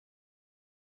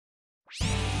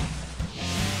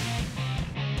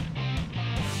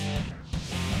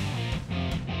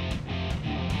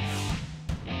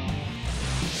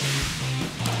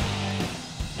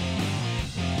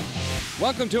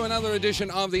Welcome to another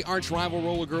edition of the Arch Rival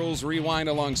Roller Girls Rewind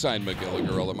alongside McGillicuddy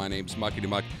Gorilla. My name's Muckety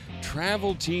Muck.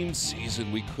 Travel team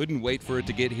season. We couldn't wait for it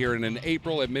to get here. And in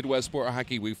April at Midwest Sport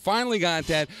Hockey, we finally got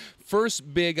that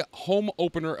first big home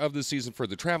opener of the season for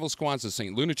the travel squads, the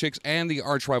St. Lunatics and the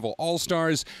Arch Rival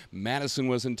All-Stars. Madison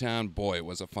was in town. Boy, it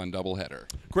was a fun doubleheader.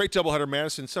 Great doubleheader,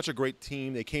 Madison. Such a great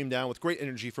team. They came down with great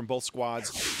energy from both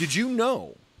squads. Did you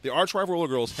know the Arch Rival Roller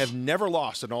Girls have never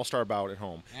lost an all-star bout at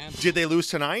home? Did they lose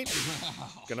tonight?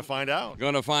 Gonna find out.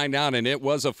 Gonna find out, and it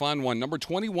was a fun one. Number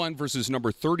 21 versus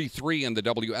number 33 in the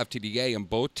WFTDA, and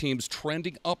both teams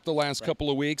trending up the last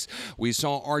couple of weeks. We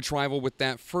saw Arch Rival with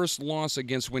that first loss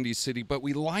against Windy City, but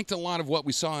we liked a lot of what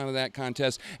we saw out of that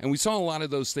contest, and we saw a lot of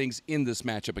those things in this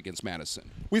matchup against Madison.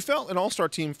 We felt an all-star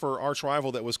team for Arch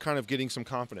Rival that was kind of getting some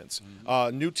confidence.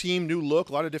 New team, new look,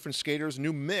 a lot of different skaters,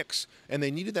 new mix, and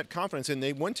they needed that confidence, and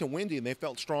they went to Windy and they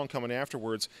felt strong coming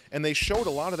afterwards, and they showed a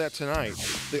lot of that tonight.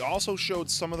 They also showed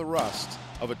some of the rust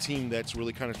of a team that's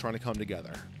really kind of trying to come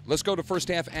together. Let's go to first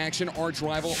half action. Arch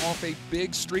Rival off a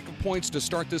big streak of points to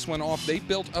start this one off. They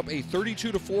built up a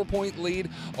 32-4 point lead.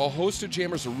 A host of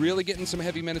jammers really getting some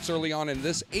heavy minutes early on, and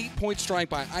this 8-point strike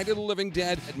by Ida the Living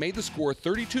Dead had made the score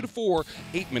 32-4,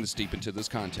 8 minutes deep into this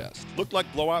contest. Looked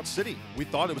like blowout city. We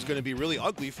thought it was going to be really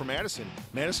ugly for Madison.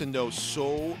 Madison knows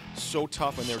so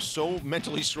tough, and they're so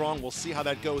mentally strong. We'll see how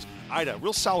that goes. Ida,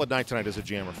 real solid night tonight as a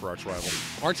jammer for Arch Rival.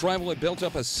 Arch Rival had built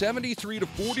up a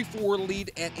 73-44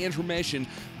 lead at intermission,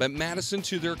 but Madison,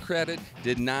 to their credit,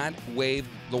 did not wave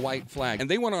the white flag. And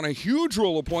they went on a huge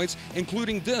roll of points,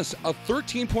 including this, a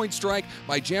 13-point strike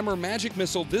by jammer Magic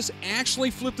Missile. This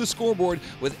actually flipped the scoreboard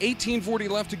with 18:40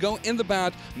 left to go in the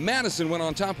bout. Madison went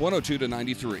on top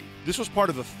 102-93. This was part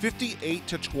of a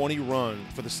 58-20 run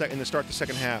for the start of the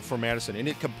second half for Madison, and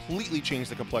it completely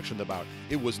changed the complexion of the bout.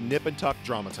 It was nip and tuck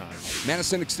drama time.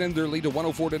 Madison extended their lead to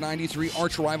 104-93.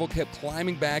 Arch Rival kept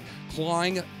climbing back,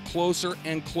 clawing closer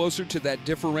and closer to that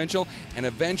differential, and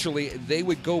eventually they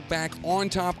would go back on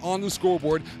top on the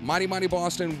scoreboard. Mighty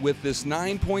Boston, with this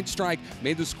 9-point strike,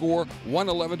 made the score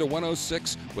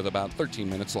 111-106 with about 13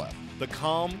 minutes left. The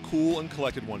calm, cool, and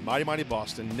collected one. Mighty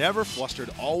Boston, never flustered,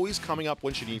 always coming up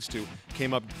when she needs to.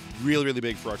 Came up really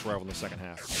big for Arch Rival in the second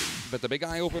half. But the big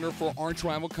eye-opener for Arch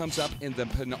Rival comes up in the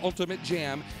penultimate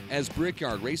jam as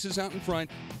Brickyard races out in front,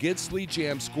 gets lead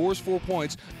jam, scores 4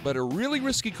 points, but a really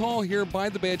risky call here by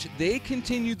the bench. They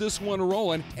continued this one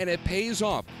rolling, and it pays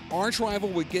off. Arch Rival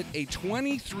would get a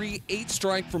 23-8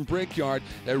 strike from Brickyard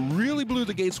that really blew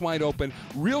the gates wide open.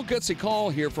 Real gutsy call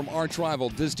here from Arch Rival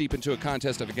this deep into a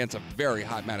contest against a very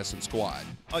hot Madison squad.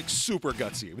 Like super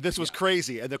gutsy. This was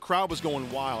crazy, and the crowd was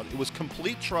going wild. It was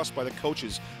complete trust by the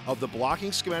coaches of the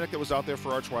blocking schematic that was out there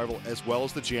for Arch Rival, as well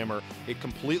as the jammer. It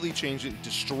completely changed it,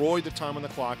 destroyed the time on the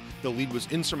clock. The lead was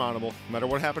insurmountable. No matter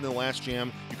what happened in the last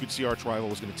jam, you could see Arch Rival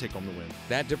was going to take home the win.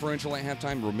 That differential at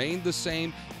halftime remained the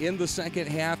same in the second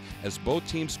half as both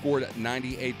teams scored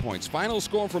 98 points. Final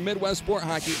score for Midwest Sport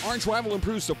Hockey. Arch Rival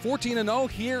improves to 14-0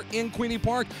 here in Queenie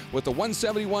Park with a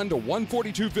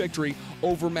 171-142 victory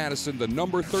over Madison, the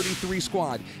number 33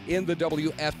 squad in the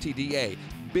WFTDA.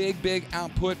 Big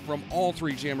output from all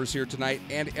three jammers here tonight,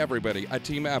 and everybody, a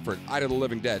team effort. Ida the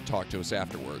Living Dead talked to us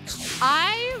afterwards.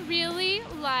 I really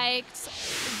liked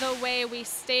the way we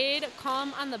stayed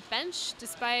calm on the bench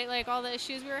despite all the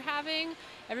issues we were having.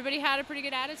 Everybody had a pretty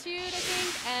good attitude, I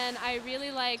think, and I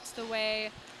really liked the way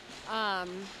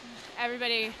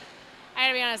everybody, I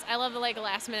gotta be honest, I love the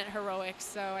last minute heroics,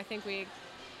 so I think we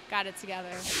got it together.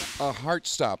 A heart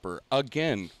stopper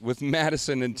again with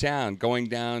Madison in town, going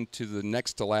down to the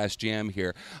next to last jam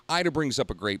here. Ida brings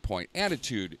up a great point.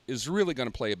 Attitude is really going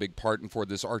to play a big part for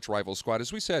this Arch Rival squad.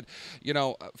 As we said,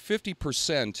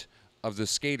 50% of the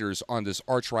skaters on this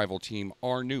Arch Rival team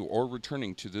are new or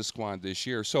returning to this squad this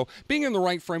year. So being in the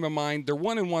right frame of mind, they're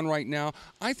 1-1 right now.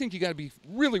 I think you got to be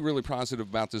really positive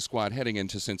about this squad heading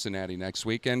into Cincinnati next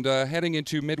week and heading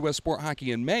into Midwest Sport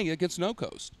Hockey in May against No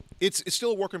Coast. It's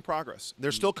still a work in progress.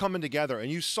 They're still coming together, and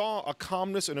you saw a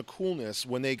calmness and a coolness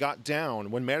when they got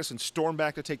down, when Madison stormed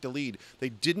back to take the lead. They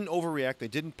didn't overreact. They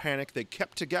didn't panic. They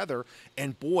kept together,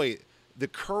 and boy, the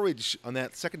courage on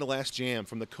that second-to-last jam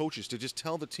from the coaches to just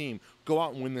tell the team, go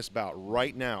out and win this bout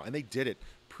right now, and they did it.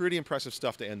 Pretty impressive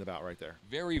stuff to end the bout right there.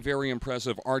 Very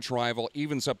impressive. Arch Rival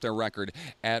evens up their record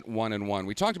at 1-1.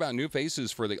 We talked about new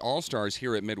faces for the All-Stars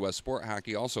here at Midwest Sport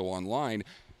Hockey, also online.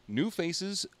 new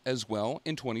faces as well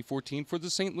in 2014 for the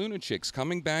St. Lunatics.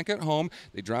 Coming back at home,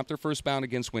 they dropped their first bout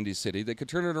against Windy City. They could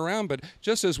turn it around, but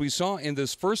just as we saw in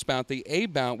this first bout, the A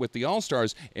bout with the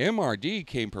All-Stars, MRD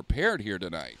came prepared here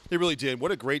tonight. They really did.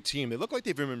 What a great team. They look like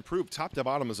they've improved top to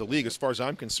bottom as a league as far as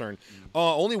I'm concerned.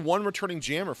 Only one returning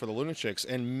jammer for the Lunatics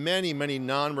and many, many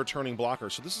non-returning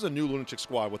blockers. So this is a new Lunatic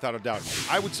squad without a doubt.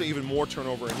 I would say even more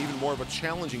turnover and even more of a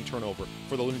challenging turnover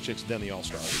for the Lunatics than the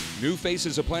All-Stars. New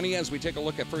faces aplenty as we take a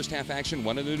look at first half action.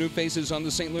 One of the new faces on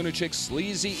the St. Lunatics,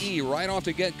 Sleazy E, right off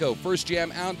the get-go. First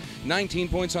jam out, 19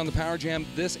 points on the power jam.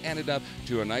 This added up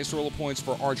to a nice roll of points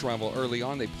for arch rival early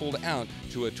on. They pulled out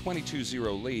to a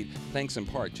 22-0 lead, thanks in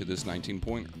part to this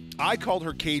 19-pointer. I called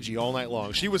her cagey all night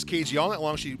long. She was cagey all night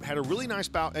long. She had a really nice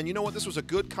bout, and you know what? This was a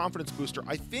good confidence booster.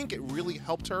 I think it really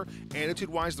helped her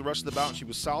attitude-wise the rest of the bout. She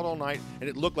was solid all night, and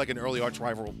it looked like an early arch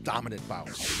rival dominant bout.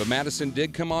 But Madison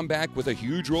did come on back with a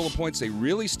huge roll of points. They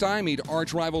really stymied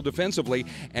arch rival defensively,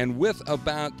 and with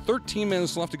about 13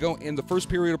 minutes left to go in the first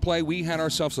period of play, we had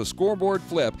ourselves a scoreboard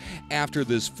flip after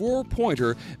this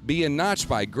four-pointer being notched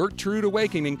by Gertrude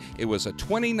Awakening. It was a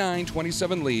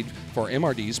 29-27 lead for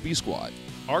MRD's B squad.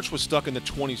 Arch was stuck in the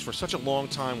 20s for such a long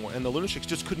time, and the Lunatics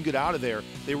just couldn't get out of there.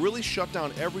 They really shut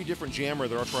down every different jammer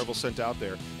that arch rival sent out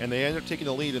there, and they ended up taking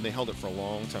the lead, and they held it for a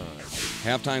long time.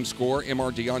 Halftime score,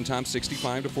 MRD on top,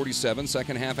 65-47.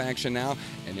 Second half action now,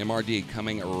 and MRD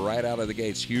coming right out of the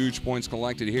gates. Huge points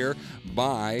collected here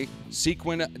by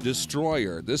Sequin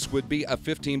Destroyer. This would be a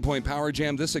 15-point power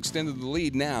jam. This extended the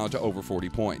lead now to over 40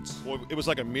 points. Well, it was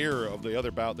like a mirror of the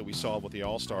other bout that we saw with the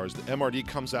All-Stars. The MRD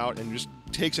comes out and just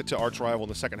takes it to arch rival in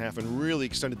the second half and really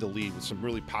extended the lead with some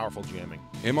really powerful jamming.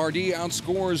 MRD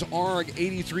outscores ARG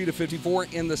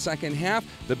 83-54 in the second half.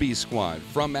 The B squad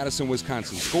from Madison,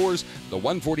 Wisconsin scores the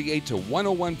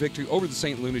 148-101 victory over the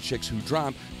St. Lunatics, who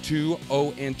dropped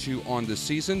 2-0-2 on the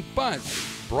season. But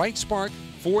bright spark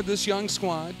for this young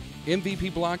squad,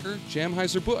 MVP blocker,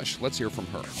 Jamheiser-Busch. Let's hear from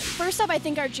her. First up, I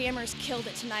think our jammers killed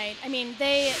it tonight. I mean,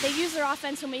 they used their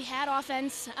offense when we had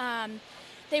offense.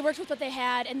 They worked with what they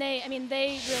had, and they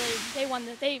won.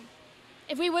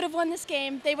 If we would have won this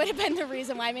game, they would have been the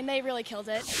reason why. I mean, they really killed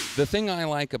it. The thing I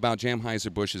like about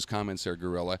Jamheiser-Busch's comments there,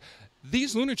 Gorilla,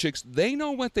 these Lunatics, they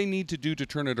know what they need to do to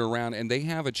turn it around, and they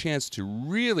have a chance to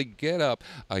really get up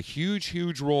a huge,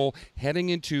 huge roll heading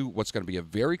into what's going to be a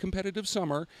very competitive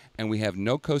summer, and we have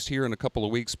No Coast here in a couple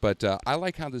of weeks, but I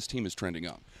like how this team is trending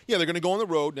up. Yeah, they're going to go on the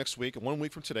road next week, 1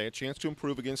 week from today, a chance to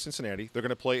improve against Cincinnati. They're going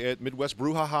to play at Midwest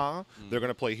Brouhaha. They're going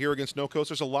to play here against No Coast.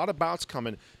 There's a lot of bouts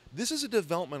coming. This is a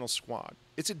developmental squad.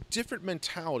 It's a different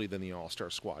mentality than the All-Star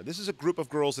squad. This is a group of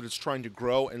girls that is trying to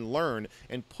grow and learn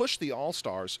and push the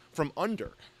All-Stars from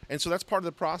under. And so that's part of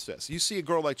the process. You see a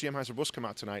girl like Jamheiser-Busch come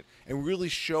out tonight and really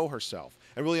show herself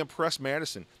and really impress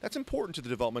Madison. That's important to the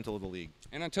developmental of the league.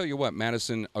 And I tell you what,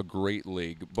 Madison, a great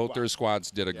league. Both their squads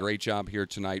did a great job here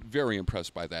tonight. Very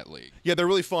impressed by that league. Yeah, they're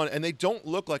really fun, and they don't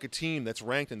look like a team that's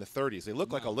ranked in the 30s. They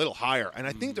look like a little higher, and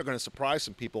I think they're going to surprise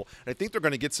some people, and I think they're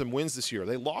going to get some wins this year.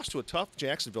 They lost to a tough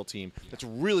Jacksonville team that's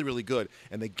really, really good,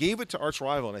 and they gave it to arch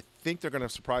rival, and I think they're going to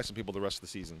surprise some people the rest of the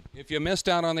season. If you missed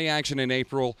out on the action in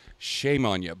April, shame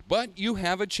on you. But you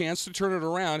have a chance to turn it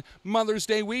around Mother's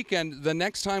Day weekend, the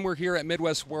next time we're here at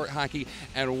Midwest Sport Hockey,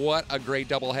 and what a great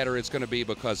doubleheader it's going to be,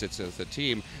 because it's a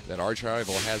team that arch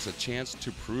rival has a chance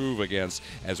to prove against,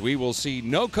 as we will see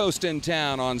No Coast in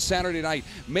town on Saturday night,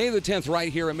 May the 10th,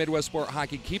 right here at Midwest Sport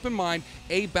Hockey. Keep in mind,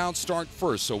 A bout start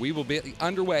first, so we will be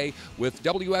underway with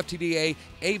WFTDA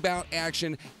A bout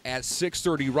action at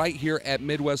 6:30 right here at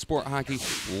Midwest Sport Hockey.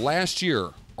 Last year,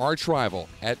 arch rival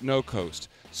at No Coast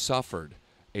suffered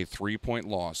a 3-point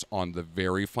loss on the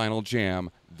very final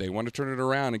jam. They want to turn it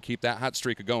around and keep that hot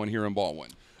streak going here in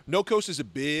Baldwin. No Coast is a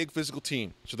big physical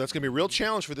team, so that's going to be a real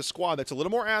challenge for this squad. That's a little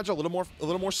more agile, a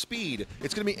little more speed.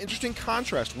 It's going to be an interesting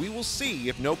contrast. We will see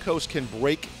if No Coast can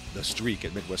break the streak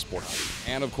at Midwest Sport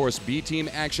Hockey. And of course, B-team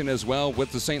action as well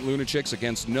with the St. Lunatics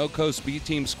against No Coast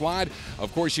B-team squad.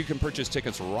 Of course, you can purchase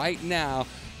tickets right now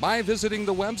by visiting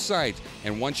the website,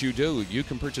 and once you do, you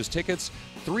can purchase tickets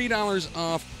 $3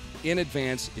 off in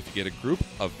advance. If you get a group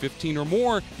of 15 or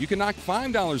more, you can knock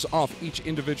 $5 off each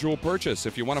individual purchase.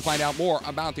 If you want to find out more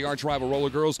about the arch rival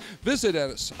Roller Girls, visit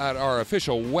us at our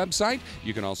official website.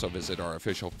 You can also visit our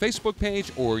official Facebook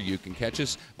page, or you can catch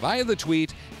us via the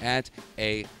tweet at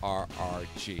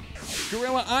ARRG.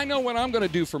 Gorilla, I know what I'm going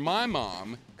to do for my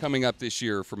mom, coming up this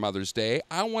year for Mother's Day,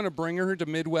 I want to bring her to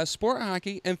Midwest Sport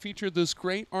Hockey and feature this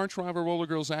great arch rival Roller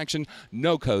Girls action.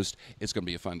 No Coast. It's going to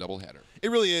be a fun doubleheader.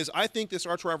 It really is. I think this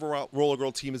arch rival Roller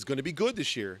Girl team is going to be good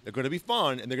this year. They're going to be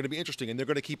fun, and they're going to be interesting, and they're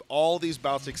going to keep all these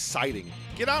bouts exciting.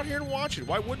 Get out here and watch it.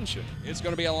 Why wouldn't you? It's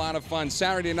going to be a lot of fun.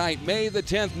 Saturday night, May the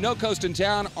 10th, No Coast in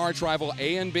town, arch rival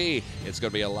A and B. It's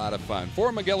going to be a lot of fun.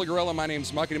 For Miguel Gorilla, my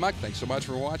name's Muckety Muck. Thanks so much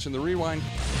for watching The Rewind.